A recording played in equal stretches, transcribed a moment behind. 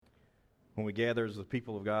when we gather as the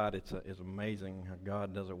people of God, it's amazing how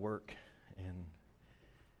God does a work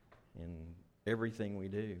in everything we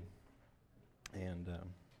do. And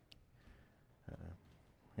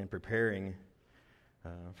in preparing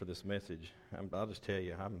for this message, I'll just tell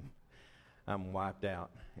you, I'm wiped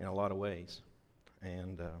out in a lot of ways,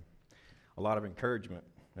 and a lot of encouragement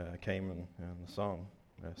came in the song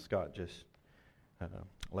Scott just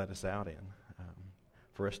let us out in,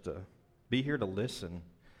 for us to be here to listen.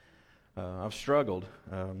 I've struggled.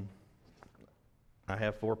 I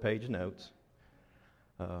have 4-page notes.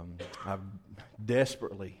 I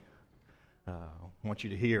desperately want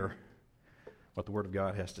you to hear what the Word of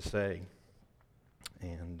God has to say.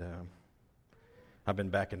 And I've been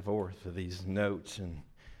back and forth with these notes, and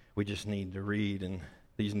we just need to read and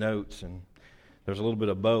these notes, and there's a little bit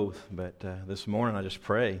of both. But this morning I just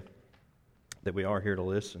pray that we are here to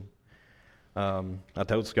listen. I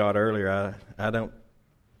told Scott earlier, I don't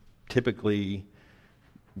typically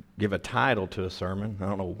give a title to a sermon. I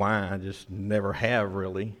don't know why, I just never have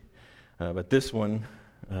really. But this one,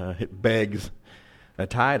 it begs a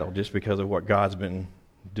title just because of what God's been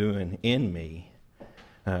doing in me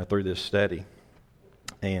through this study.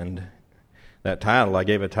 And that title, I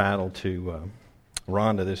gave a title to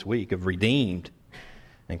Rhonda this week of Redeemed,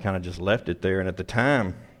 and kind of just left it there. And at the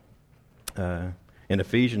time, in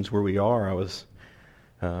Ephesians where we are, I was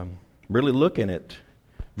really looking at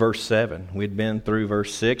verse 7. We'd been through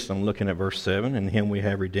verse 6. I'm looking at verse 7. In Him we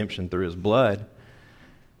have redemption through His blood.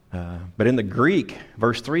 But in the Greek,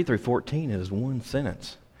 verse 3 through 14 is one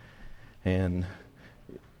sentence. And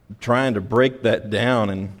trying to break that down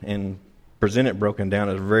and present it broken down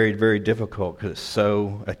is very, very difficult because it's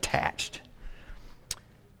so attached.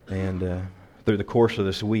 And through the course of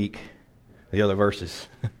this week, the other verses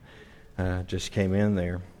just came in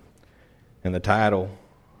there. And the title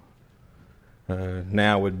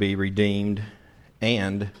now would be Redeemed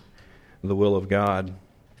and the Will of God.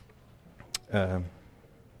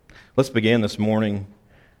 Let's begin this morning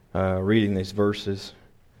reading these verses.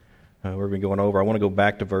 We're going to be going over. I want to go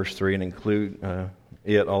back to verse 3 and include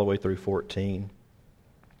it all the way through 14.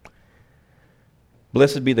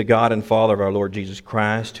 Blessed be the God and Father of our Lord Jesus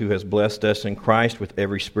Christ, who has blessed us in Christ with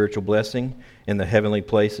every spiritual blessing in the heavenly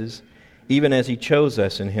places, even as He chose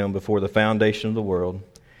us in Him before the foundation of the world,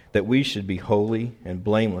 that we should be holy and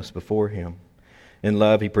blameless before Him. In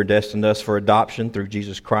love He predestined us for adoption through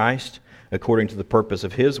Jesus Christ, according to the purpose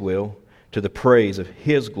of His will, to the praise of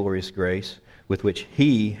His glorious grace, with which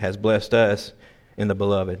He has blessed us in the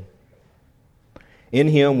Beloved. In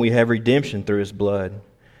Him we have redemption through His blood,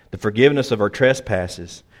 the forgiveness of our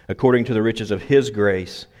trespasses, according to the riches of His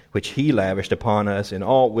grace, which He lavished upon us in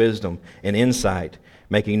all wisdom and insight,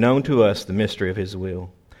 making known to us the mystery of His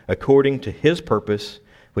will, according to His purpose,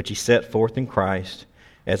 which He set forth in Christ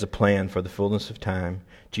as a plan for the fullness of time,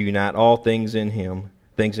 to unite all things in Him,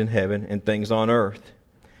 things in heaven and things on earth.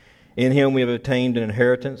 In Him we have obtained an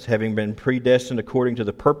inheritance, having been predestined according to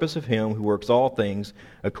the purpose of Him who works all things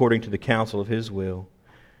according to the counsel of His will,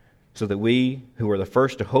 so that we, who are the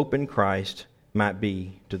first to hope in Christ, might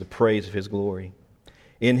be to the praise of His glory.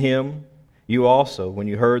 In Him you also, when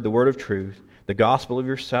you heard the word of truth, the gospel of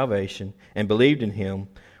your salvation, and believed in Him,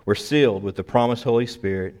 were sealed with the promised Holy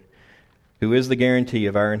Spirit, who is the guarantee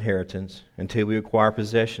of our inheritance until we acquire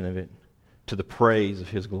possession of it, to the praise of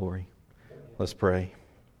His glory. Let's pray.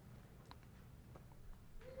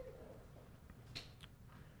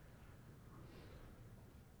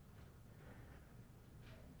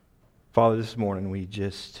 Father, this morning we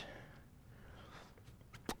just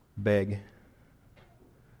beg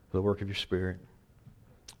for the work of your Spirit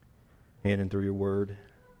in and through your word.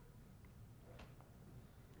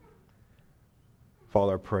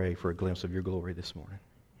 Father, I pray for a glimpse of your glory this morning.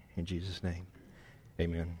 In Jesus' name,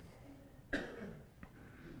 amen. I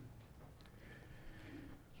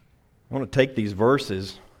want to take these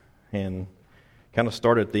verses and kind of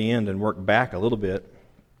start at the end and work back a little bit.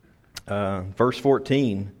 Verse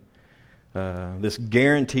 14, this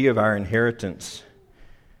guarantee of our inheritance.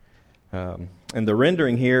 And the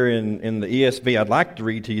rendering here in the ESV, I'd like to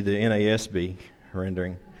read to you the NASB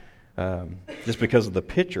rendering, just because of the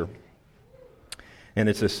picture. And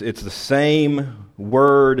it's the same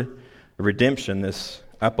word, redemption, this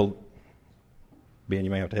Ben, you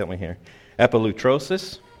may have to help me here,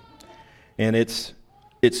 apolutrosis. And it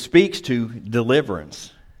speaks to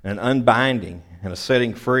deliverance, and unbinding, and a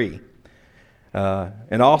setting free.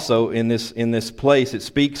 And also in this place, it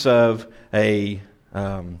speaks of a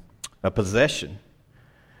possession.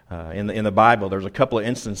 In the Bible, there's a couple of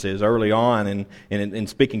instances early on in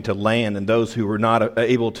speaking to land, and those who were not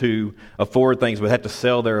able to afford things would have to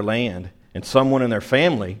sell their land, and someone in their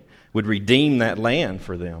family would redeem that land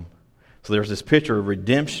for them. So there's this picture of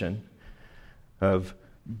redemption, of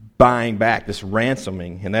buying back, this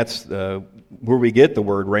ransoming. And that's where we get the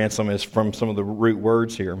word ransom, is from some of the root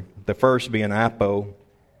words here. The first being apo,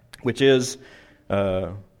 which is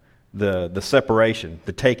the separation,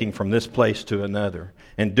 the taking from this place to another,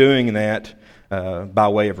 and doing that by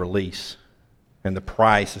way of release. And the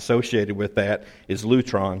price associated with that is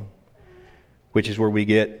lutron, which is where we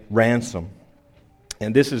get ransom.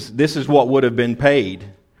 And this is what would have been paid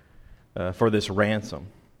for this ransom.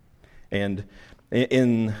 And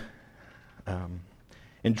in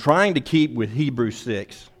trying to keep with Hebrews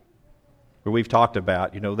 6, where we've talked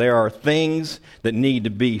about, there are things that need to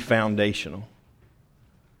be foundational.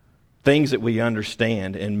 Things that we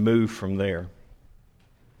understand and move from there.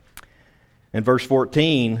 And verse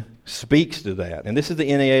 14 speaks to that. And this is the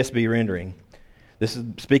NASB rendering. This is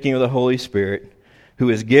speaking of the Holy Spirit, who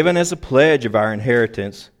is given as a pledge of our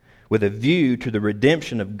inheritance with a view to the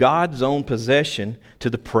redemption of God's own possession to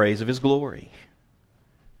the praise of His glory.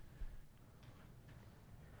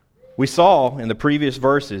 We saw in the previous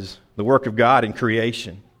verses the work of God in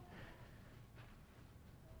creation.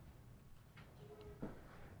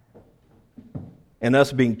 And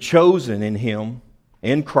us being chosen in Him,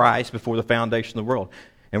 in Christ, before the foundation of the world.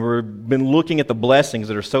 And we've been looking at the blessings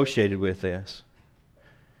that are associated with this.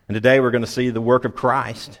 And today we're going to see the work of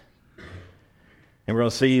Christ. And we're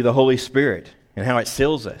going to see the Holy Spirit and how it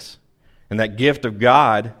seals us. And that gift of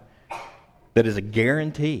God that is a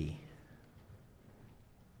guarantee.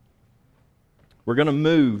 We're going to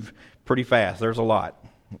move pretty fast. There's a lot.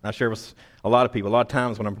 I share with a lot of people. A lot of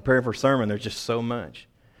times when I'm preparing for a sermon, there's just so much.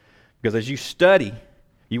 Because as you study,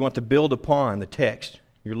 you want to build upon the text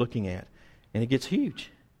you're looking at. And it gets huge.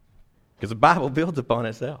 Because the Bible builds upon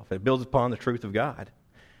itself. It builds upon the truth of God.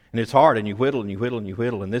 And it's hard, and you whittle, and you whittle, and you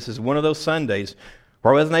whittle. And this is one of those Sundays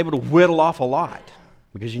where I wasn't able to whittle off a lot.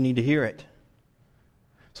 Because you need to hear it.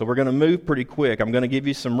 So we're going to move pretty quick. I'm going to give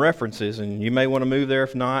you some references, and you may want to move there.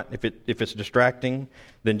 If not, if it's distracting,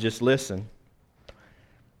 then just listen.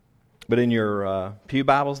 But in your pew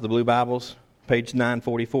Bibles, the blue Bibles, page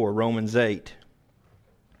 944, Romans 8,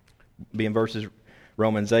 being verses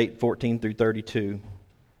Romans 8, 14 through 32.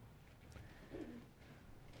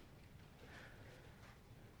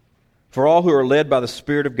 For all who are led by the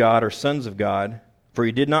Spirit of God are sons of God, for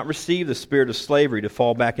you did not receive the spirit of slavery to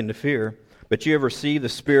fall back into fear, but you have received the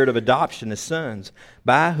spirit of adoption as sons,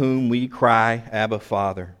 by whom we cry, Abba,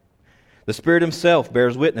 Father. The Spirit Himself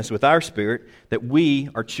bears witness with our spirit that we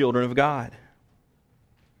are children of God.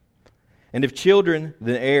 And if children,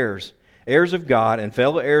 then heirs, heirs of God and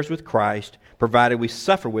fellow heirs with Christ, provided we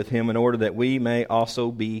suffer with Him in order that we may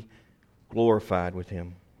also be glorified with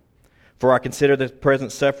Him. For I consider that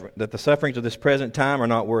the sufferings of this present time are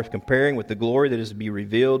not worth comparing with the glory that is to be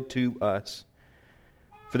revealed to us.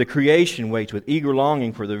 For the creation waits with eager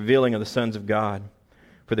longing for the revealing of the sons of God.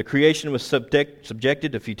 For the creation was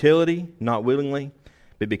subjected to futility, not willingly,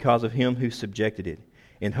 but because of Him who subjected it,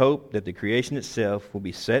 in hope that the creation itself will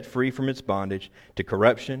be set free from its bondage to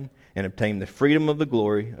corruption and obtain the freedom of the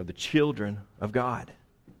glory of the children of God.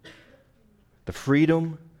 The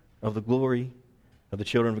freedom of the glory of the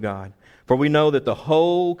children of God. For we know that the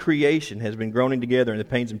whole creation has been groaning together in the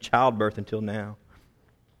pains of childbirth until now.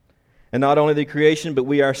 And not only the creation, but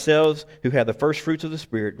we ourselves, who have the first fruits of the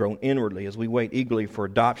Spirit, groan inwardly as we wait eagerly for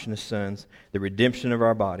adoption as sons, the redemption of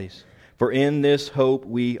our bodies. For in this hope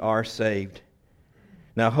we are saved.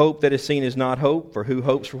 Now hope that is seen is not hope, for who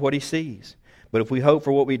hopes for what he sees? But if we hope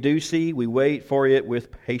for what we do see, we wait for it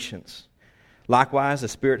with patience. Likewise, the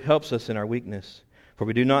Spirit helps us in our weakness. For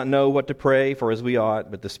we do not know what to pray for as we ought,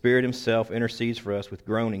 but the Spirit Himself intercedes for us with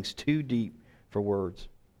groanings too deep for words.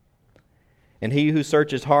 And He who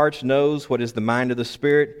searches hearts knows what is the mind of the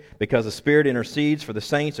Spirit, because the Spirit intercedes for the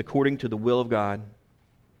saints according to the will of God.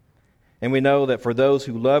 And we know that for those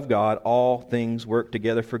who love God, all things work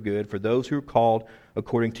together for good, for those who are called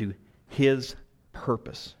according to His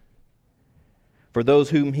purpose. For those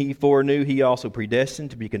whom He foreknew, He also predestined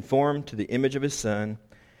to be conformed to the image of His Son,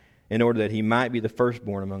 in order that He might be the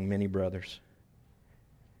firstborn among many brothers.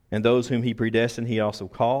 And those whom He predestined, He also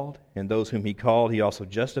called. And those whom He called, He also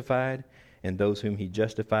justified. And those whom He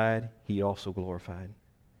justified, He also glorified.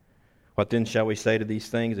 What then shall we say to these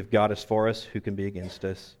things? If God is for us, who can be against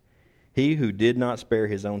us? He who did not spare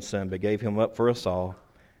His own Son, but gave Him up for us all,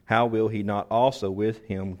 how will He not also with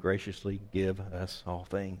Him graciously give us all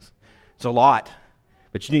things? It's a lot,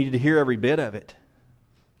 but you need to hear every bit of it.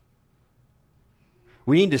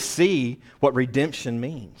 We need to see what redemption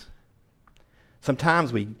means.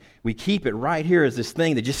 Sometimes we keep it right here as this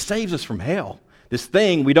thing that just saves us from hell. this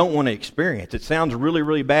thing we don't want to experience. It sounds really,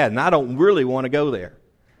 really bad, and I don't really want to go there.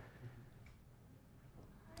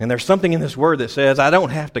 And there's something in this word that says, I don't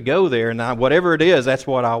have to go there, and whatever it is, that's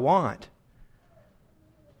what I want.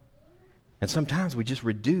 And sometimes we just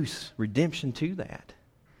reduce redemption to that.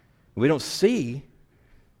 We don't see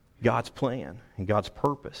God's plan and God's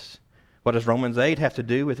purpose. What does Romans 8 have to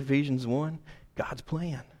do with Ephesians 1? God's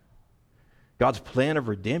plan. God's plan of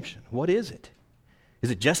redemption. What is it? Is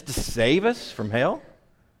it just to save us from hell?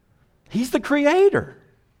 He's the Creator.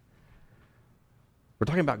 We're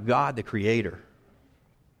talking about God, the Creator.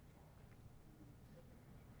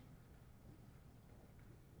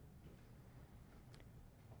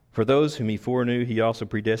 For those whom He foreknew, He also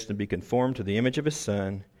predestined to be conformed to the image of His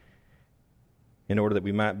Son, in order that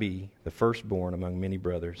we might be the firstborn among many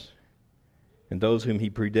brothers. And those whom He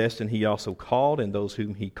predestined, He also called. And those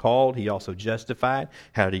whom He called, He also justified.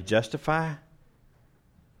 How did He justify?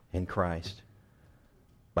 In Christ.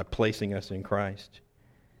 By placing us in Christ.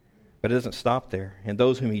 But it doesn't stop there. And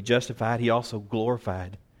those whom He justified, He also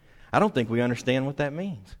glorified. I don't think we understand what that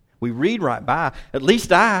means. We read right by. At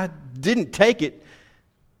least I didn't take it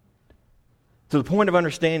to the point of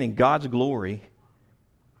understanding God's glory,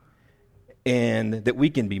 and that we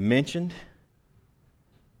can be mentioned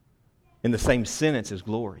in the same sentence as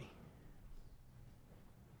glory.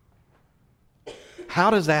 How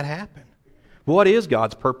does that happen? What is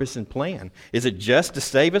God's purpose and plan? Is it just to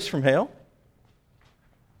save us from hell?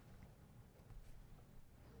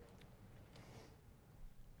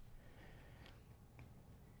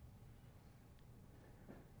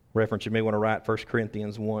 Reference you may want to write 1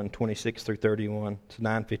 Corinthians 1, 26 through 31. It's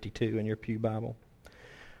 952 in your pew Bible.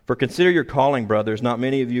 For consider your calling, brothers. Not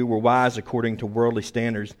many of you were wise according to worldly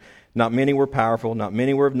standards. Not many were powerful. Not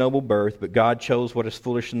many were of noble birth. But God chose what is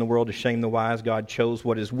foolish in the world to shame the wise. God chose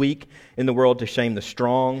what is weak in the world to shame the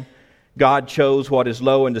strong. God chose what is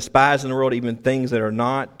low and despised in the world, even things that are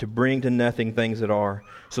not, to bring to nothing things that are,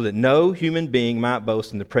 so that no human being might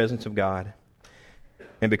boast in the presence of God.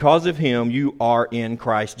 And because of Him, you are in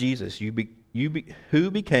Christ Jesus,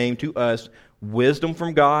 who became to us wisdom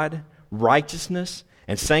from God, righteousness,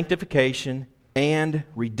 and sanctification, and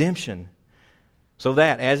redemption. So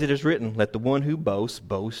that, as it is written, let the one who boasts,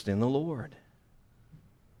 boast in the Lord.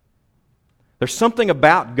 There's something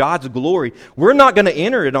about God's glory. We're not going to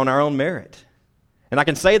enter it on our own merit. And I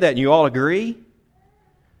can say that and you all agree.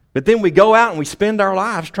 But then we go out and we spend our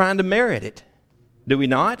lives trying to merit it. Do we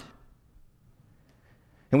not?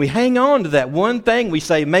 And we hang on to that one thing we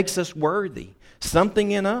say makes us worthy.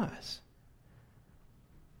 Something in us.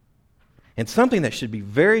 And something that should be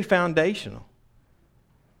very foundational.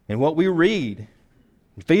 And what we read,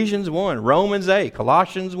 Ephesians 1, Romans 8,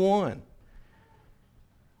 Colossians 1.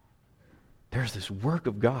 There's this work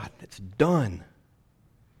of God that's done.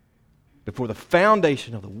 Before the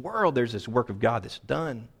foundation of the world, there's this work of God that's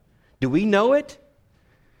done. Do we know it?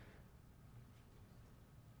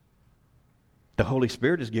 The Holy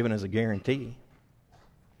Spirit is given as a guarantee.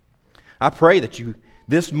 I pray that you,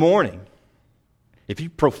 this morning, if you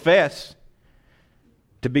profess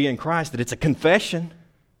to be in Christ, that it's a confession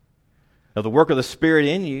of the work of the Spirit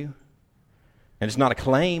in you, and it's not a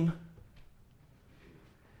claim.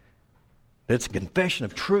 That it's a confession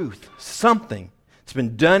of truth, something that's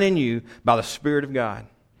been done in you by the Spirit of God.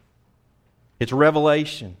 It's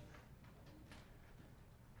revelation.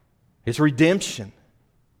 It's redemption.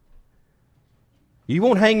 You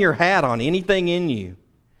won't hang your hat on anything in you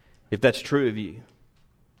if that's true of you.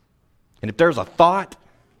 And if there's a thought,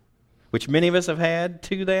 which many of us have had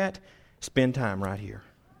to that, spend time right here.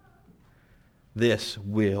 This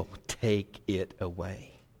will take it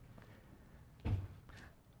away.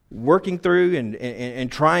 Working through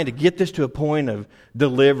and trying to get this to a point of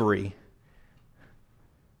delivery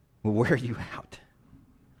will wear you out.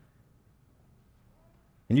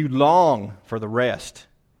 And you long for the rest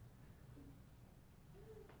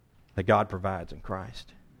that God provides in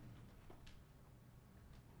Christ.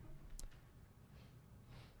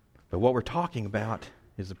 But what we're talking about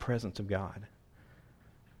is the presence of God.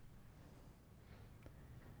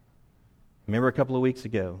 Remember a couple of weeks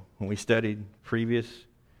ago when we studied previous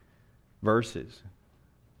verses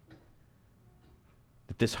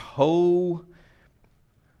that this whole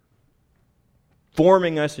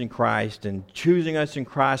forming us in Christ and choosing us in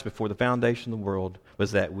Christ before the foundation of the world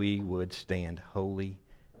was that we would stand holy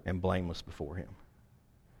and blameless before Him.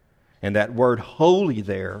 And that word holy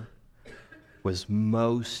there was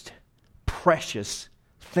most precious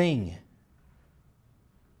thing.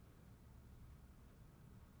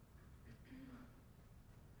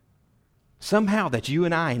 Somehow that you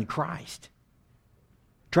and I in Christ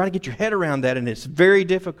Try to get your head around that, and it's very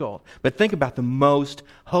difficult. But think about the most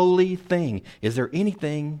holy thing. Is there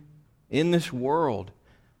anything in this world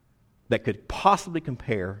that could possibly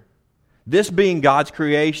compare, this being God's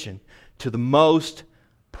creation, to the most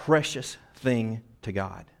precious thing to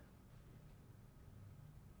God?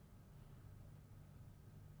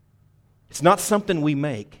 It's not something we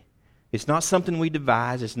make. It's not something we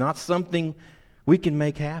devise. It's not something we can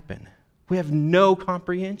make happen. We have no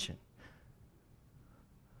comprehension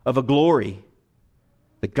of a glory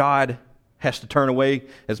that God has to turn away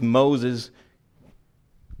as Moses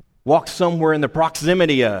walks somewhere in the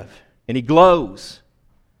proximity of, and he glows.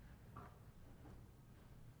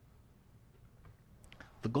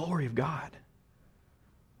 The glory of God.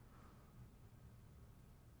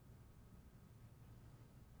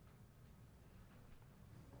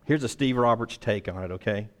 Here's a Steve Roberts take on it,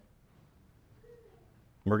 okay?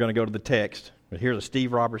 We're going to go to the text, but here's a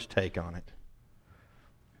Steve Roberts take on it.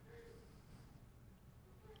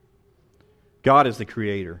 God is the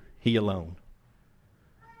creator, He alone.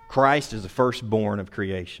 Christ is the firstborn of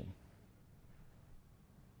creation.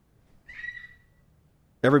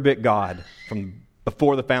 Every bit God from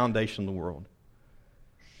before the foundation of the world.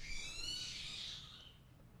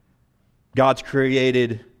 God's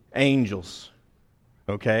created angels,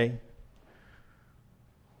 okay?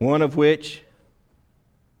 One of which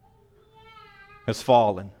has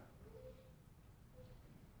fallen.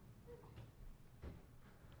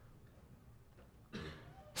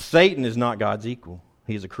 Satan is not God's equal.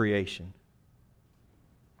 He is a creation.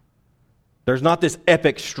 There's not this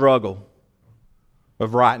epic struggle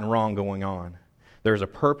of right and wrong going on. There's a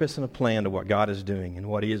purpose and a plan to what God is doing. And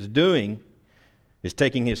what He is doing is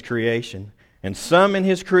taking His creation, and some in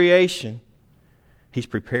His creation He's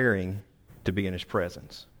preparing to be in His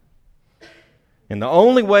presence. And the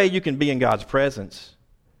only way you can be in God's presence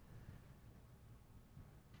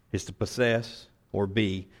is to possess or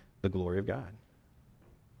be the glory of God.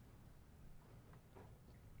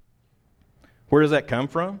 Where does that come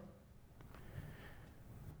from?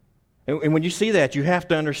 And when you see that, you have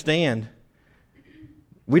to understand,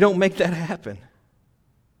 we don't make that happen.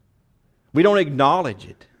 We don't acknowledge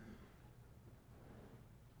it.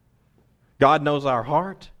 God knows our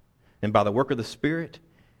heart, and by the work of the Spirit,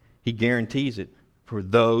 He guarantees it for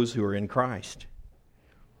those who are in Christ.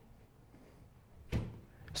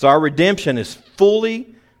 So our redemption is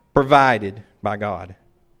fully provided by God,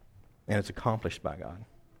 and it's accomplished by God.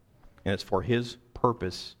 And it's for His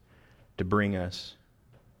purpose to bring us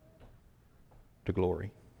to glory.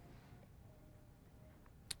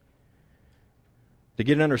 To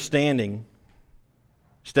get an understanding,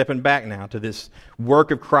 stepping back now to this work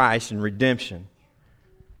of Christ and redemption,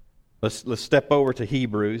 let's step over to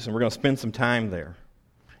Hebrews, and we're going to spend some time there.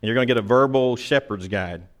 And you're going to get a verbal shepherd's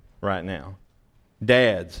guide right now.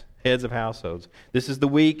 Dads, heads of households. This is the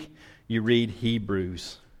week you read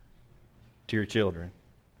Hebrews to your children.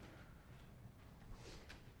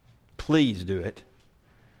 Please do it.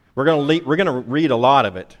 We're going to read a lot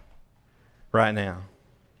of it right now.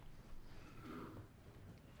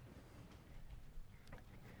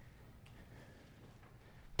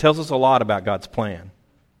 Tells us a lot about God's plan.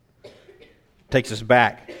 Takes us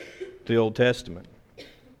back to the Old Testament.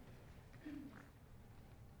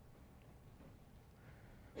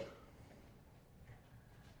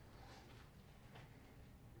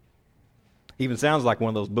 Even sounds like one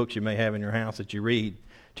of those books you may have in your house that you read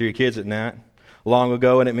to your kids at night, long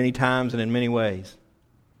ago and at many times and in many ways.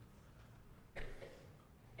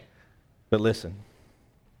 But listen,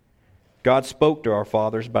 God spoke to our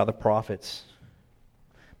fathers by the prophets,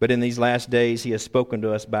 but in these last days He has spoken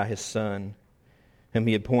to us by His Son, whom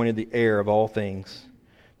He appointed the heir of all things,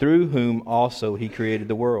 through whom also He created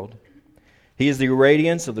the world. He is the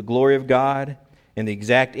radiance of the glory of God and the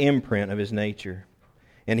exact imprint of His nature,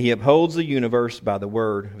 and He upholds the universe by the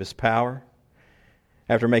word of His power.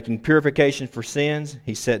 After making purification for sins,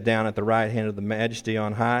 He sat down at the right hand of the Majesty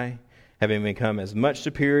on high, having become as much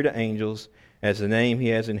superior to angels as the name He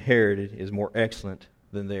has inherited is more excellent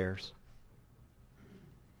than theirs.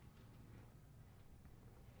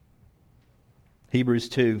 Hebrews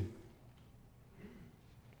 2.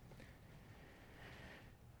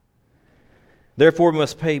 Therefore we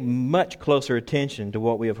must pay much closer attention to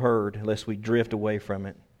what we have heard, lest we drift away from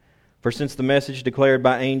it. For since the message declared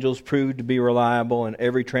by angels proved to be reliable, and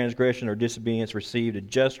every transgression or disobedience received a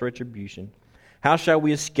just retribution, how shall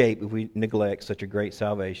we escape if we neglect such a great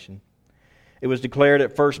salvation? It was declared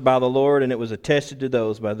at first by the Lord, and it was attested to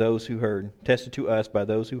us by those who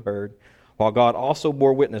heard, while God also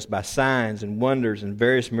bore witness by signs and wonders and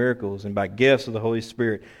various miracles, and by gifts of the Holy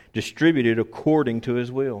Spirit distributed according to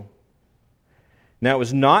His will. Now it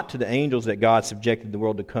was not to the angels that God subjected the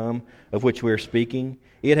world to come, of which we are speaking.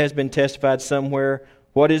 It has been testified somewhere,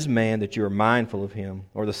 what is man that you are mindful of him,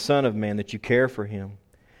 or the son of man that you care for him?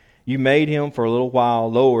 You made him for a little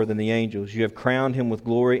while lower than the angels. You have crowned him with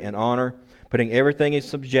glory and honor, putting everything in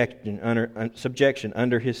subjection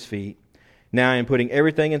under his feet. Now in putting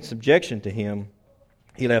everything in subjection to him,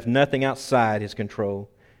 he left nothing outside his control.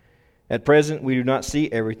 At present we do not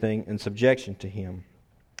see everything in subjection to him.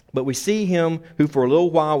 But we see him who for a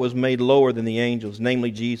little while was made lower than the angels,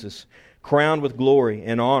 namely Jesus, crowned with glory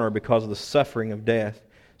and honor because of the suffering of death,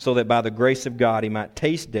 so that by the grace of God he might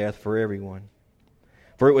taste death for everyone.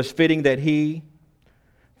 For it was fitting that he,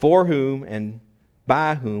 for whom and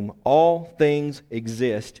by whom all things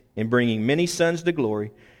exist, in bringing many sons to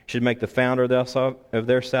glory, should make the founder of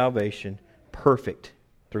their salvation perfect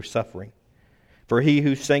through suffering. For he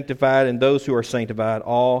who sanctified and those who are sanctified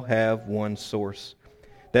all have one source.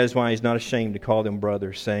 That is why he is not ashamed to call them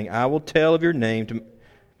brothers, saying, I will tell of your name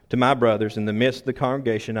to my brothers. In the midst of the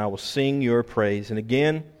congregation I will sing your praise. And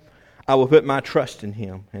again, I will put my trust in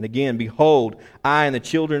him. And again, behold, I and the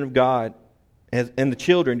children of God, and the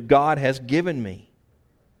children God has given me.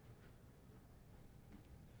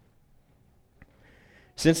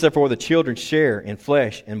 Since therefore the children share in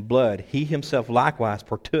flesh and blood, he himself likewise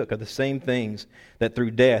partook of the same things, that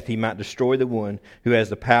through death he might destroy the one who has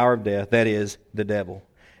the power of death, that is, the devil,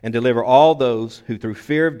 and deliver all those who through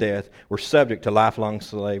fear of death were subject to lifelong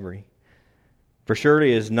slavery. For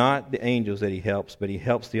surely it is not the angels that he helps, but he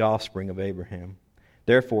helps the offspring of Abraham.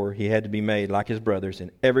 Therefore he had to be made like his brothers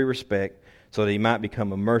in every respect, so that he might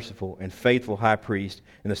become a merciful and faithful high priest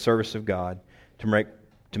in the service of God,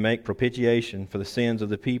 to make propitiation for the sins of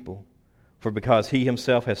the people. For because he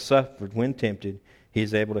himself has suffered when tempted, he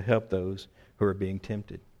is able to help those who are being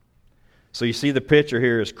tempted. So you see the picture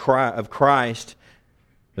here is of Christ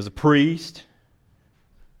as a priest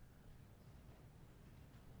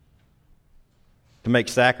to make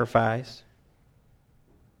sacrifice.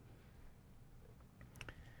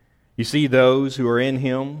 You see those who are in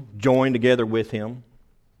him joined together with him.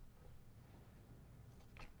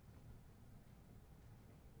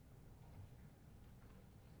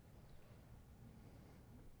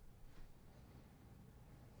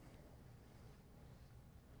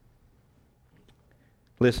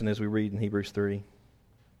 Listen as we read in Hebrews 3,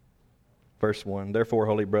 verse 1. Therefore,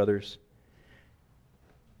 holy brothers,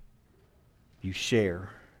 you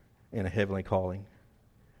share in a heavenly calling.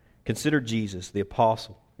 Consider Jesus, the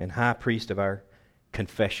apostle and high priest of our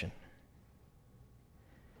confession,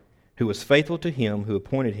 who was faithful to him who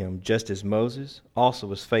appointed him, just as Moses also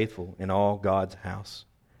was faithful in all God's house.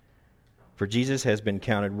 For Jesus has been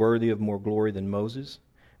counted worthy of more glory than Moses,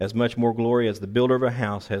 as much more glory as the builder of a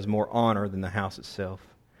house has more honor than the house itself.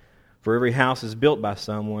 For every house is built by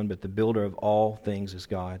someone, but the builder of all things is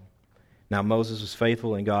God. Now Moses was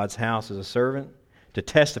faithful in God's house as a servant to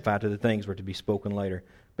testify to the things were to be spoken later.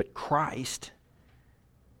 But Christ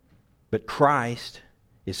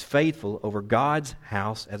is faithful over God's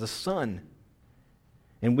house as a son.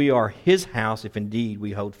 And we are his house if indeed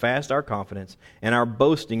we hold fast our confidence and our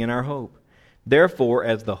boasting in our hope. Therefore,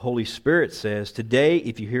 as the Holy Spirit says, today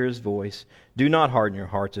if you hear his voice, do not harden your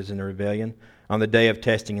hearts as in the rebellion on the day of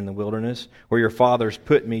testing in the wilderness, where your fathers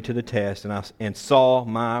put me to the test and saw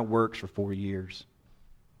my works for 40 years.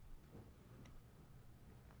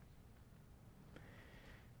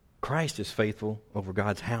 Christ is faithful over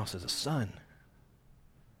God's house as a son.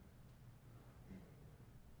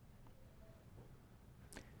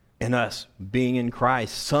 And us, being in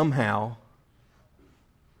Christ, somehow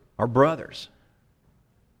are brothers.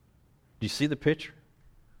 Do you see the picture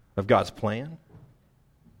of God's plan?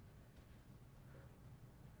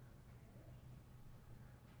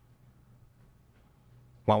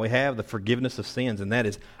 While we have the forgiveness of sins, and that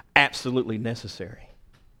is absolutely necessary.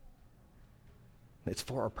 It's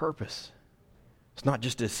for our purpose. It's not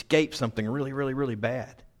just to escape something really, really, really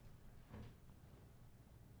bad.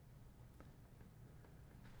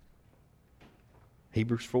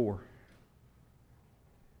 Hebrews 4.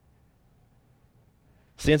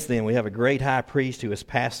 Since then, we have a great high priest who has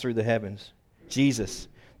passed through the heavens, Jesus,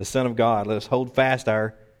 the Son of God. Let us hold fast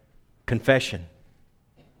our confession.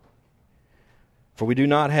 For we do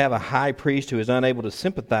not have a high priest who is unable to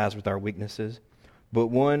sympathize with our weaknesses, but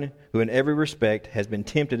one who in every respect has been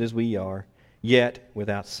tempted as we are, yet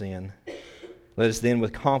without sin. Let us then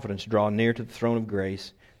with confidence draw near to the throne of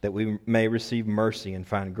grace, that we may receive mercy and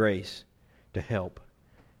find grace to help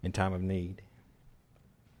in time of need.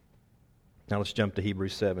 Now let's jump to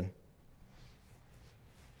Hebrews 7.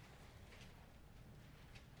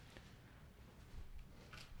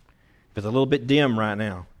 If it's a little bit dim right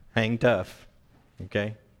now, hang tough.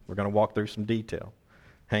 Okay? We're going to walk through some detail.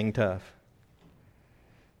 Hang tough.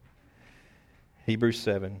 Hebrews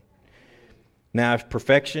 7. Now if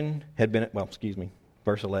perfection had been,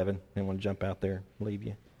 verse 11. I didn't want to jump out there, leave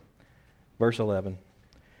you. Verse 11.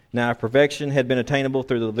 Now if perfection had been attainable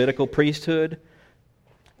through the Levitical priesthood,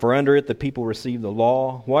 for under it the people received the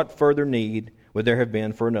law, what further need would there have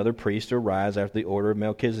been for another priest to arise after the order of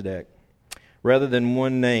Melchizedek, rather than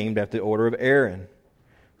one named after the order of Aaron?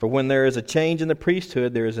 For when there is a change in the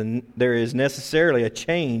priesthood, there is necessarily a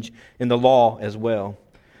change in the law as well.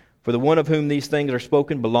 For the one of whom these things are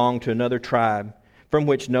spoken belonged to another tribe, from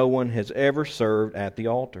which no one has ever served at the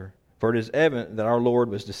altar. For it is evident that our Lord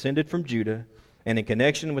was descended from Judah, and in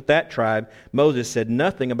connection with that tribe, Moses said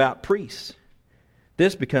nothing about priests.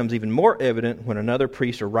 This becomes even more evident when another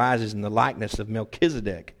priest arises in the likeness of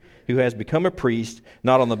Melchizedek, who has become a priest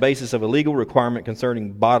not on the basis of a legal requirement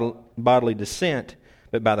concerning bodily descent,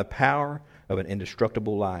 but by the power of an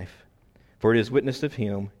indestructible life. For it is witnessed of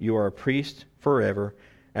him, you are a priest forever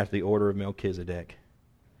after the order of Melchizedek.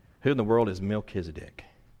 Who in the world is Melchizedek?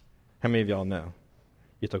 How many of y'all know?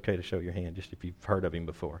 It's okay to show your hand just if you've heard of him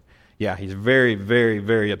before. Yeah, he's very, very,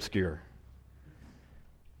 very obscure.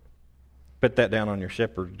 Put that down on your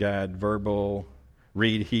shepherd guide, verbal,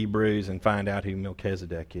 read Hebrews, and find out who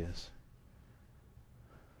Melchizedek is.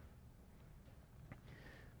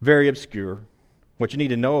 Very obscure. What you need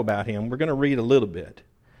to know about him, we're going to read a little bit.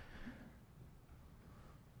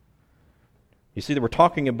 You see that we're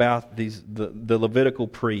talking about the Levitical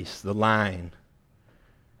priests, the line.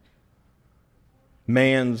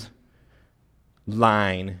 Man's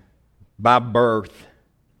line, by birth,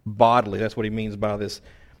 bodily. That's what he means by this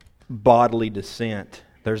bodily descent.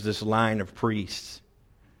 There's this line of priests.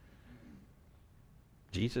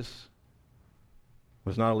 Jesus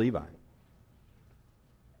was not a Levite.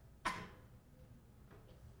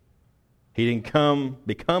 He didn't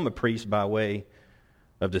become a priest by way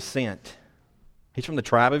of descent. He's from the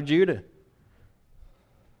tribe of Judah.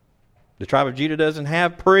 The tribe of Judah doesn't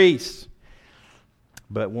have priests,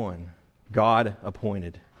 but one, God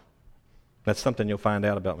appointed. That's something you'll find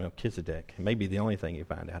out about Melchizedek. It may be the only thing you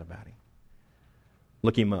find out about him.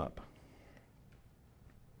 Look him up.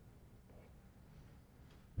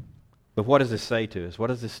 But what does this say to us?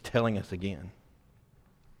 What is this telling us again?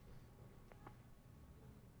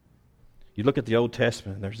 You look at the Old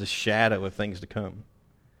Testament, there's this shadow of things to come.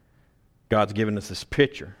 God's given us this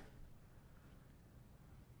picture.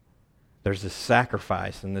 There's this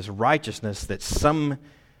sacrifice and this righteousness that somehow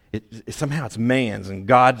it's man's, and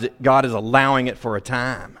God is allowing it for a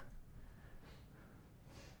time.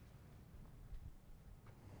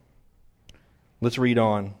 Let's read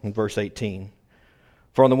on in verse 18.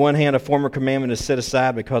 For on the one hand, a former commandment is set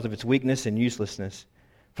aside because of its weakness and uselessness,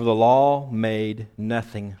 for the law made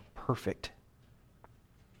nothing perfect.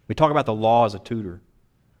 We talk about the law as a tutor.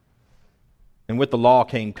 And with the law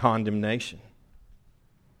came condemnation.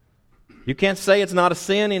 You can't say it's not a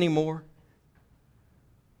sin anymore.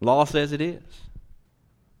 Law says it is.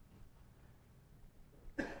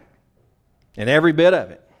 And every bit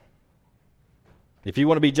of it. If you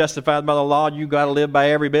want to be justified by the law, you've got to live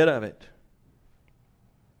by every bit of it.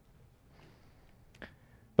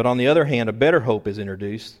 But on the other hand, a better hope is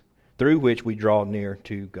introduced through which we draw near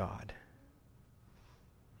to God.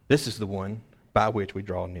 This is the one by which we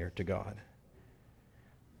draw near to God.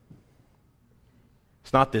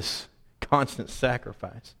 It's not this constant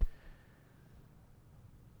sacrifice.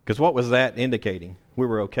 Because what was that indicating? We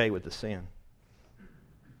were okay with the sin.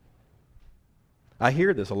 I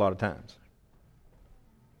hear this a lot of times.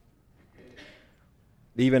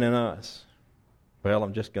 Even in us. Well,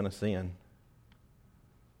 I'm just going to sin.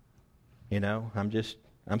 You know,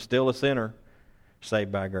 I'm still a sinner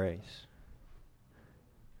saved by grace.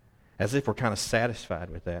 As if we're kind of satisfied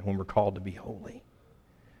with that when we're called to be holy.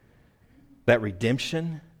 That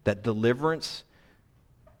redemption, that deliverance,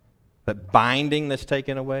 that binding that's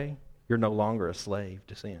taken away, you're no longer a slave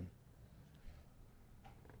to sin.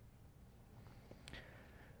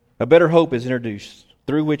 A better hope is introduced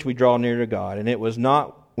through which we draw near to God, and it was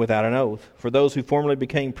not without an oath. For those who formerly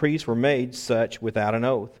became priests were made such without an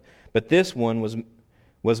oath. But this one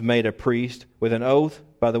was made a priest with an oath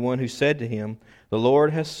by the one who said to him, "The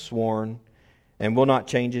Lord has sworn and will not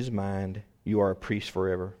change his mind. You are a priest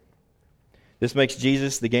forever." This makes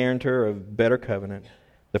Jesus the guarantor of better covenant.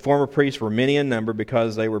 The former priests were many in number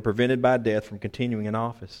because they were prevented by death from continuing in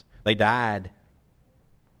office. They died.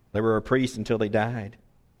 They were a priest until they died.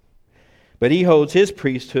 But he holds his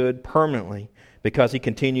priesthood permanently because he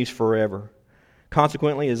continues forever.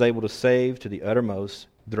 Consequently, he is able to save to the uttermost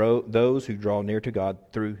those who draw near to God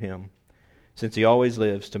through him. since he always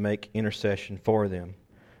lives to make intercession for them.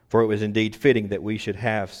 For it was indeed fitting that we should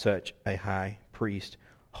have such a high priest,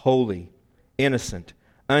 holy, innocent,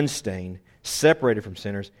 unstained, separated from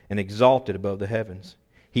sinners, and exalted above the heavens.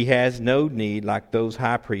 He has no need, like those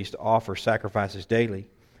high priests, to offer sacrifices daily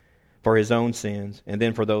for his own sins and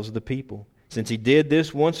then for those of the people, since he did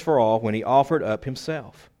this once for all when he offered up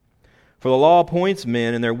himself. For the law appoints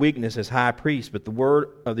men in their weakness as high priests, but the word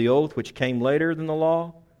of the oath which came later than the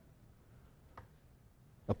law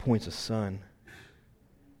appoints a son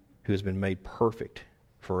who has been made perfect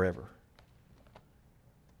forever.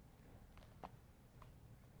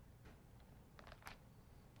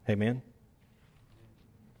 Amen.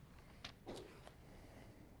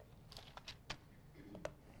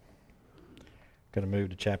 Going to move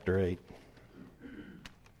to chapter 8.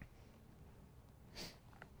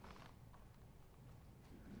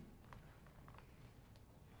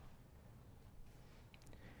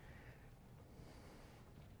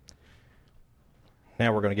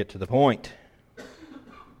 Now we're going to get to the point.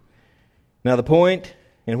 Now the point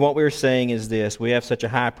in what we're saying is this: we have such a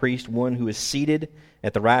high priest, one who is seated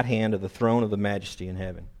at the right hand of the throne of the majesty in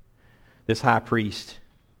heaven. This high priest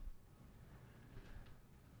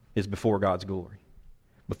is before God's glory,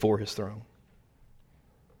 before his throne.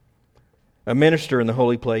 A minister in the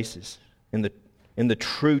holy places, in the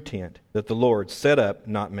true tent that the Lord set up,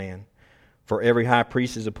 not man. For every high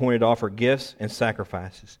priest is appointed to offer gifts and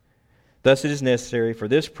sacrifices. Thus it is necessary for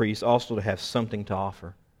this priest also to have something to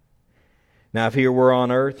offer. Now if he were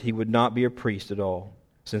on earth, he would not be a priest at all,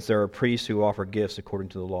 since there are priests who offer gifts according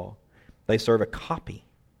to the law. They serve a copy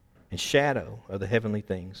and shadow of the heavenly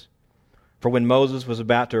things. For when Moses was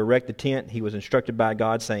about to erect the tent, he was instructed by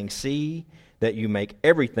God, saying, "See that you make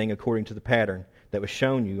everything according to the pattern that was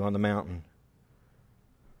shown you on the mountain."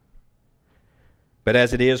 But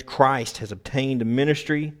as it is, Christ has obtained a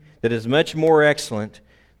ministry that is much more excellent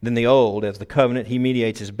than the old, as the covenant he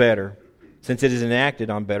mediates is better, since it is enacted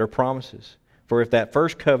on better promises. For if that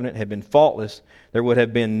first covenant had been faultless, there would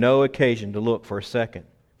have been no occasion to look for a second.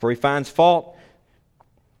 For he finds fault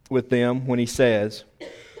with them when he says,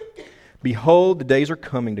 "Behold, the days are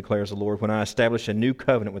coming, declares the Lord, when I establish a new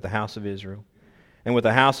covenant with the house of Israel and with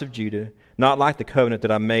the house of Judah, not like the covenant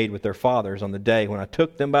that I made with their fathers on the day when I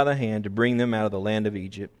took them by the hand to bring them out of the land of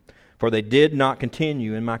Egypt. For they did not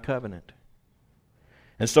continue in my covenant.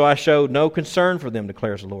 And so I showed no concern for them,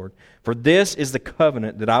 declares the Lord. For this is the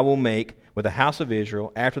covenant that I will make with the house of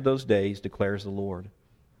Israel after those days, declares the Lord."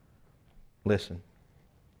 Listen.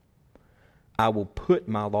 "I will put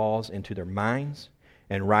my laws into their minds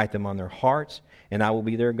and write them on their hearts, and I will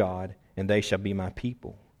be their God, and they shall be my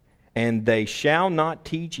people. And they shall not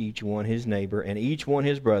teach each one his neighbor and each one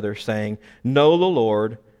his brother, saying, 'Know the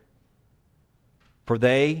Lord,' for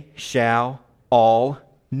they shall all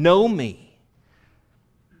know me."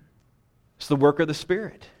 It's the work of the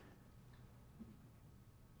Spirit.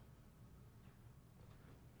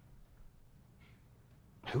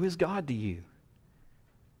 Who is God to you?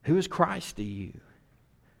 Who is Christ to you?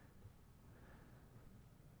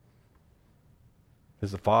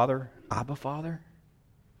 Is the Father Abba Father?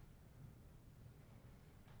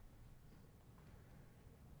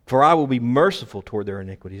 "For I will be merciful toward their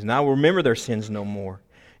iniquities, and I will remember their sins no more."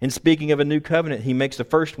 In speaking of a new covenant, he makes the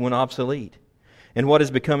first one obsolete. And what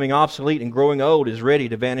is becoming obsolete and growing old is ready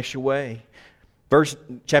to vanish away.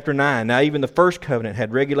 Chapter 9, "Now even the first covenant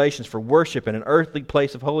had regulations for worship in an earthly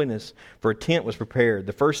place of holiness, for a tent was prepared."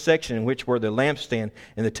 The first section, in which were the lampstand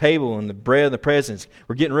and the table and the bread of the presence.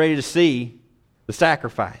 We're getting ready to see the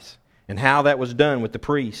sacrifice and how that was done with the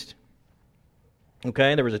priest.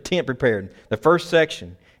 Okay, there was a tent prepared. The first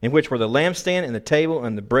section, in which were the lampstand and the table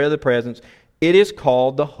and the bread of the presence. It is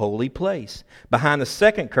called the holy place. Behind the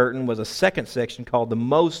second curtain was a second section called the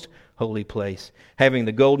most holy place, having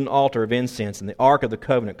the golden altar of incense and the ark of the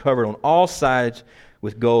covenant covered on all sides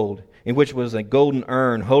with gold, in which was a golden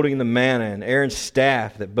urn holding the manna and Aaron's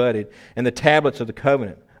staff that budded, and the tablets of the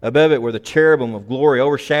covenant. Above it were the cherubim of glory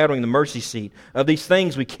overshadowing the mercy seat. Of these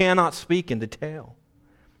things we cannot speak in detail.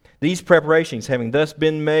 These preparations having thus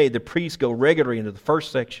been made, the priests go regularly into the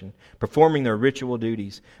first section, performing their ritual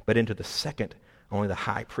duties, but into the second, only the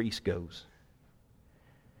high priest goes.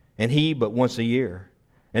 And he but once a year,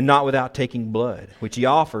 and not without taking blood, which he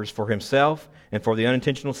offers for himself and for the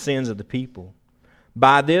unintentional sins of the people.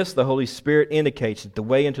 By this, the Holy Spirit indicates that the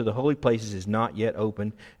way into the holy places is not yet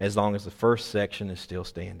open as long as the first section is still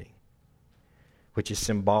standing, which is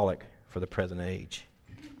symbolic for the present age.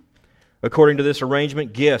 According to this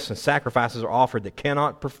arrangement, gifts and sacrifices are offered that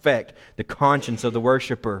cannot perfect the conscience of the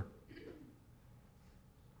worshiper.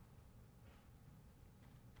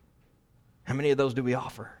 How many of those do we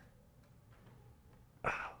offer?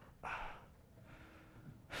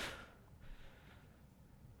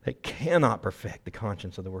 They cannot perfect the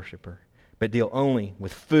conscience of the worshiper, but deal only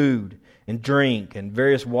with food and drink and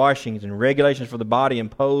various washings and regulations for the body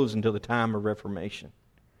imposed until the time of Reformation.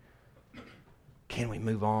 Can we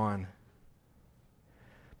move on?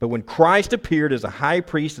 But when Christ appeared as a high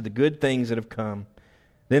priest of the good things that have come,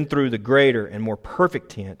 then through the greater and more perfect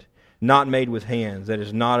tent, not made with hands, that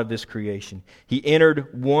is not of this creation, he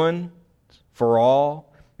entered once for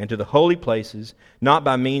all into the holy places, not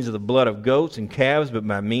by means of the blood of goats and calves, but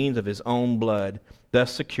by means of his own blood,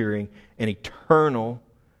 thus securing an eternal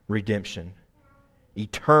redemption.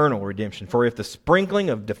 Eternal redemption. For if the sprinkling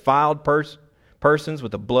of defiled persons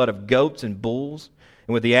with the blood of goats and bulls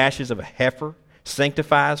and with the ashes of a heifer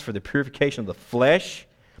sanctifies for the purification of the flesh,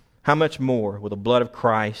 how much more will the blood of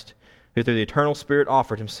Christ, who through the eternal Spirit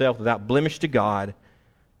offered himself without blemish to God,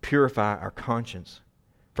 purify our conscience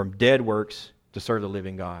from dead works to serve the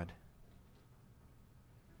living God?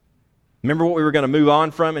 Remember what we were going to move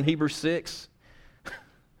on from in Hebrews 6?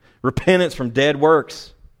 Repentance from dead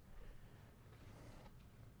works.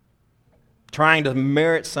 Trying to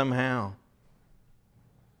merit somehow.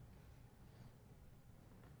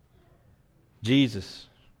 Jesus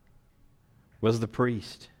was the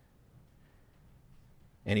priest,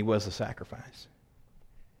 and he was the sacrifice.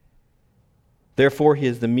 Therefore, he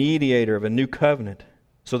is the mediator of a new covenant,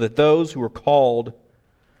 so that those who are called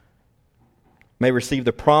may receive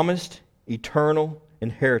the promised eternal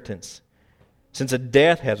inheritance, since a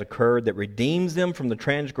death has occurred that redeems them from the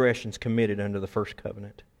transgressions committed under the first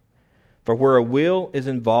covenant. For where a will is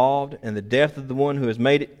involved, and the death of the one who has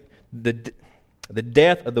made it, the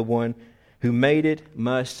death of the one who made it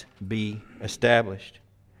must be established.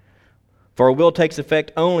 For a will takes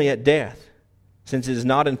effect only at death, since it is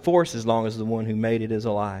not in force as long as the one who made it is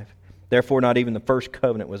alive. Therefore, not even the first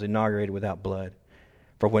covenant was inaugurated without blood.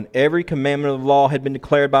 For when every commandment of the law had been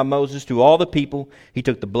declared by Moses to all the people, he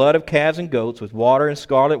took the blood of calves and goats with water and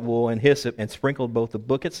scarlet wool and hyssop and sprinkled both the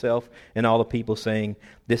book itself and all the people, saying,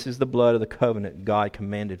 "This is the blood of the covenant God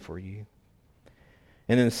commanded for you."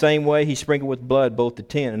 And in the same way, he sprinkled with blood both the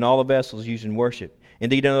tent and all the vessels used in worship.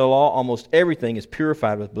 Indeed, under the law, almost everything is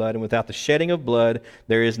purified with blood, and without the shedding of blood,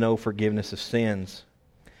 there is no forgiveness of sins.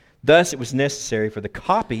 Thus, it was necessary for the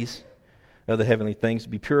copies of the heavenly things to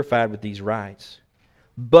be purified with these rites.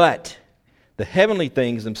 But the heavenly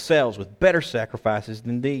things themselves with better sacrifices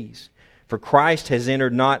than these. For Christ has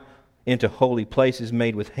entered not into holy places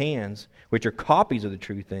made with hands, which are copies of the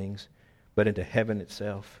true things, but into heaven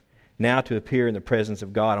itself, now to appear in the presence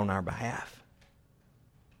of God on our behalf.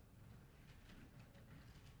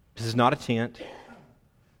 This is not a tent.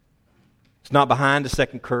 It's not behind a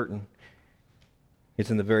second curtain.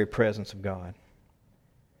 It's in the very presence of God.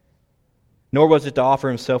 Nor was it to offer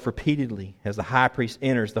himself repeatedly, as the high priest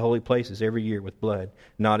enters the holy places every year with blood,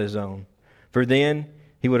 not his own. For then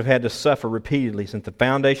he would have had to suffer repeatedly since the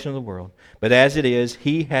foundation of the world. But as it is,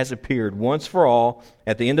 he has appeared once for all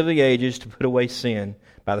at the end of the ages to put away sin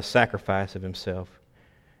by the sacrifice of himself.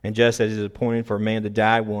 And just as it is appointed for a man to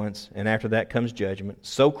die once, and after that comes judgment,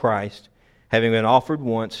 so Christ, having been offered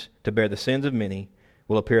once to bear the sins of many,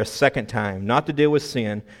 will appear a second time, not to deal with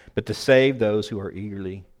sin, but to save those who are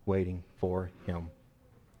eagerly waiting for him.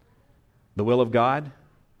 The will of God.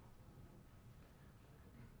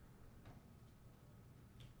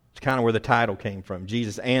 It's kind of where the title came from,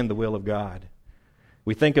 Jesus and the will of God.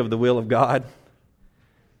 We think of the will of God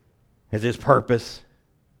as his purpose.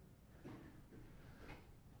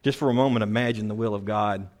 Just for a moment, imagine the will of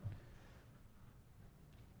God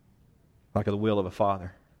like the will of a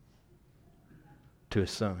father to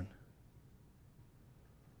his son,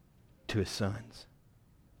 to his sons.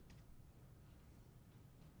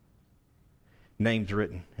 Names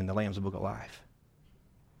written in the Lamb's Book of Life.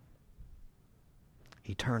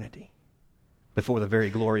 Eternity before the very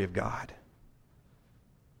glory of God.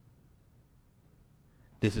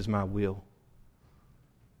 This is my will.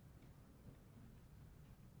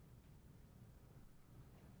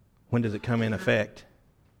 When does it come in effect?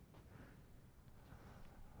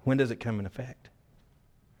 When does it come in effect?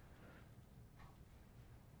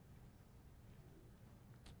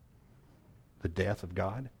 The death of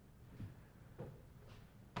God?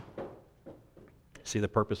 See the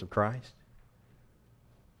purpose of Christ?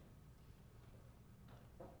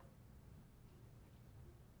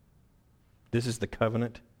 This is the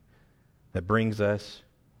covenant that brings us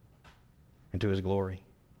into his glory.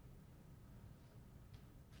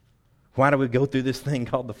 Why do we go through this thing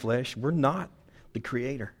called the flesh? We're not the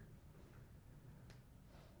creator.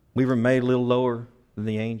 We were made a little lower than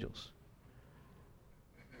the angels.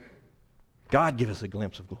 God give us a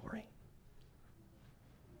glimpse of glory.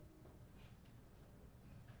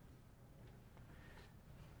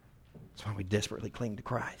 That's why we desperately cling to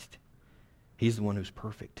Christ. He's the one who's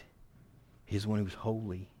perfect. He's the one who's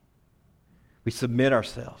holy. We submit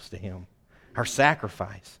ourselves to Him. Our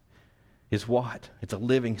sacrifice is what? It's a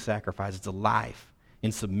living sacrifice. It's a life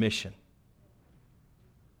in submission.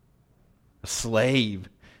 A slave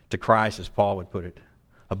to Christ, as Paul would put it.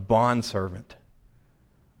 A bondservant.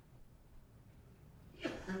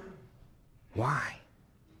 Why?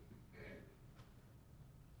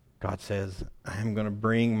 God says, I am going to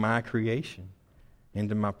bring my creation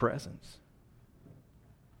into my presence.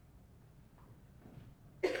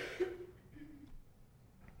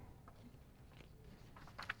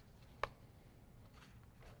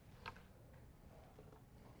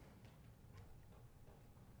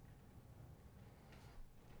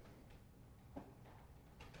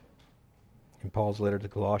 In Paul's letter to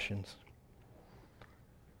Colossians,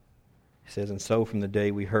 he says, and so from the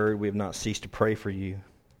day we heard, we have not ceased to pray for you,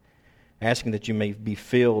 asking that you may be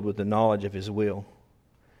filled with the knowledge of His will,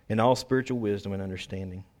 in all spiritual wisdom and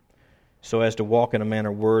understanding, so as to walk in a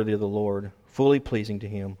manner worthy of the Lord, fully pleasing to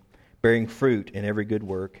Him, bearing fruit in every good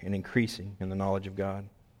work, and increasing in the knowledge of God.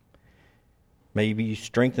 May you be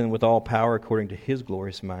strengthened with all power according to His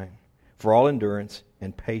glorious might, for all endurance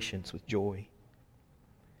and patience with joy,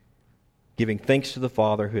 giving thanks to the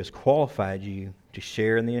Father who has qualified you to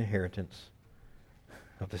share in the inheritance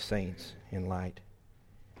of the saints in light.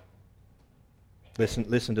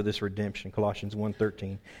 Listen to this redemption, Colossians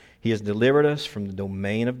 1:13. He has delivered us from the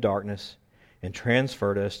domain of darkness and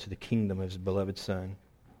transferred us to the kingdom of His beloved Son,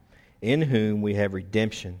 in whom we have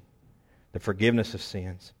redemption, the forgiveness of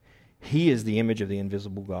sins. He is the image of the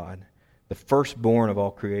invisible God, the firstborn of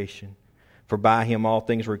all creation. For by Him all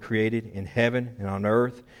things were created, in heaven and on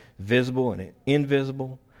earth, visible and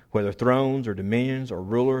invisible, whether thrones or dominions or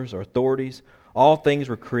rulers or authorities. All things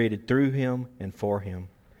were created through Him and for Him.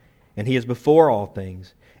 And He is before all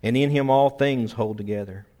things, and in Him all things hold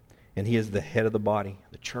together. And He is the head of the body,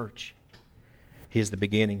 the church. He is the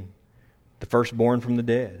beginning, the firstborn from the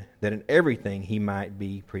dead, that in everything He might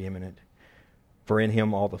be preeminent. For in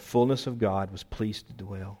Him all the fullness of God was pleased to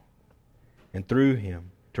dwell, and through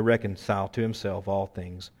Him to reconcile to Himself all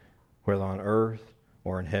things, whether on earth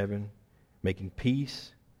or in heaven, making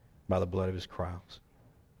peace by the blood of His cross.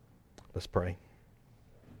 Let's pray.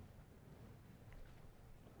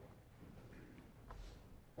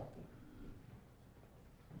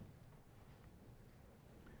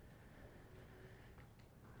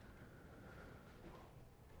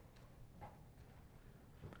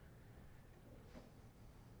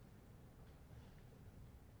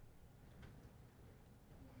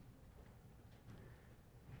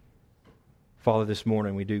 Father, this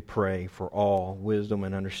morning we do pray for all wisdom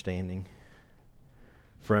and understanding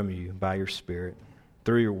from You by Your Spirit,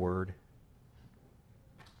 through Your Word.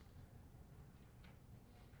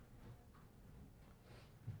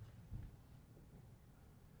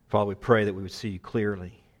 Father, we pray that we would see You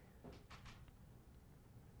clearly.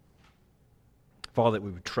 Father, that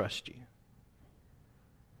we would trust You.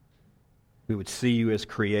 We would see You as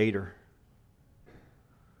Creator.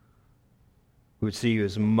 We would see You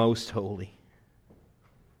as most holy.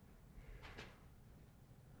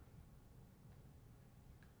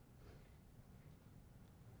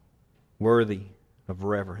 Worthy of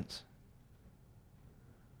reverence.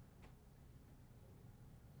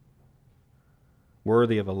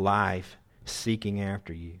 Worthy of a life seeking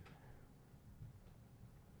after You.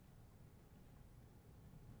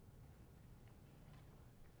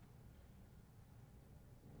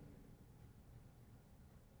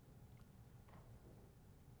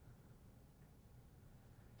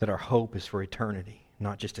 That our hope is for eternity,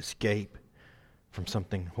 not just escape from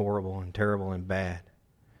something horrible and terrible and bad.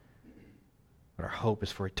 But our hope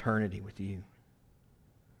is for eternity with You.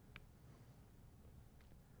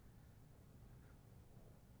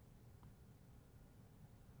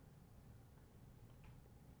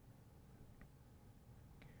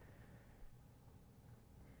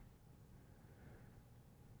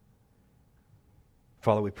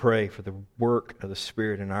 Father, we pray for the work of the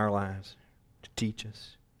Spirit in our lives to teach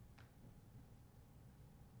us.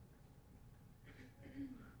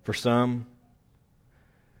 For some,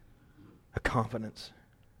 a confidence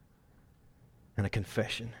and a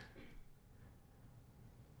confession.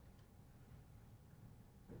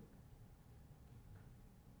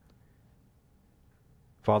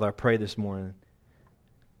 Father, I pray this morning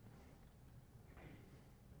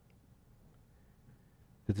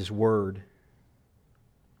that this Word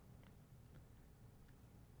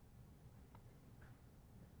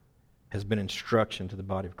has been instruction to the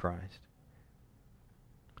body of Christ.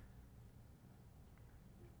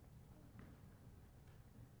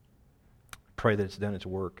 Pray that it's done its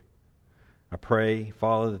work I pray,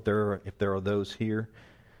 Father, that if there are those here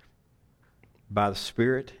by the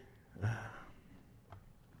Spirit,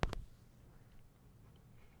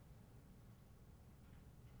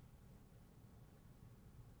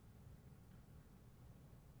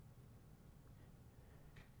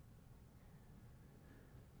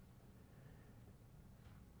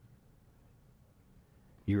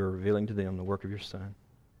 you are revealing to them the work of your Son.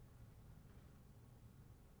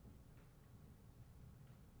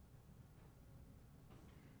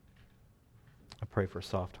 I pray for a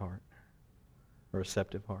soft heart, a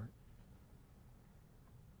receptive heart.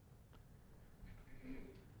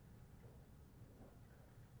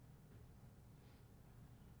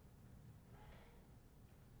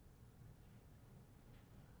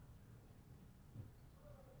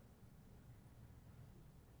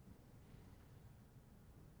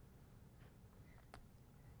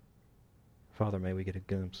 Father, may we get a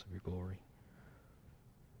glimpse of your glory.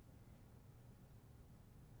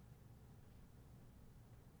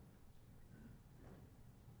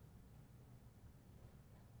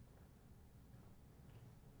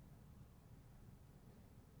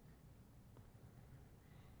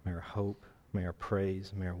 May our hope, may our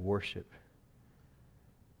praise, may our worship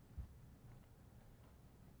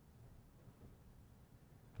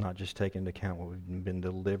not just take into account what we've been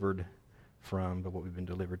delivered from, but what we've been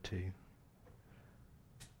delivered to.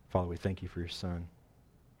 Father, we thank you for your Son,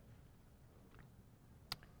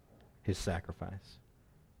 his sacrifice.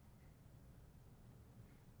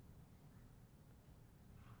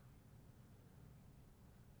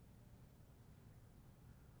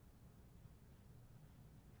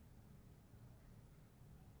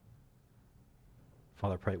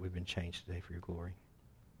 Father, I pray that we've been changed today for your glory.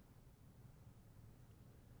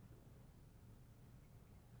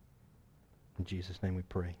 In Jesus' name we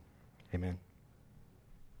pray. Amen.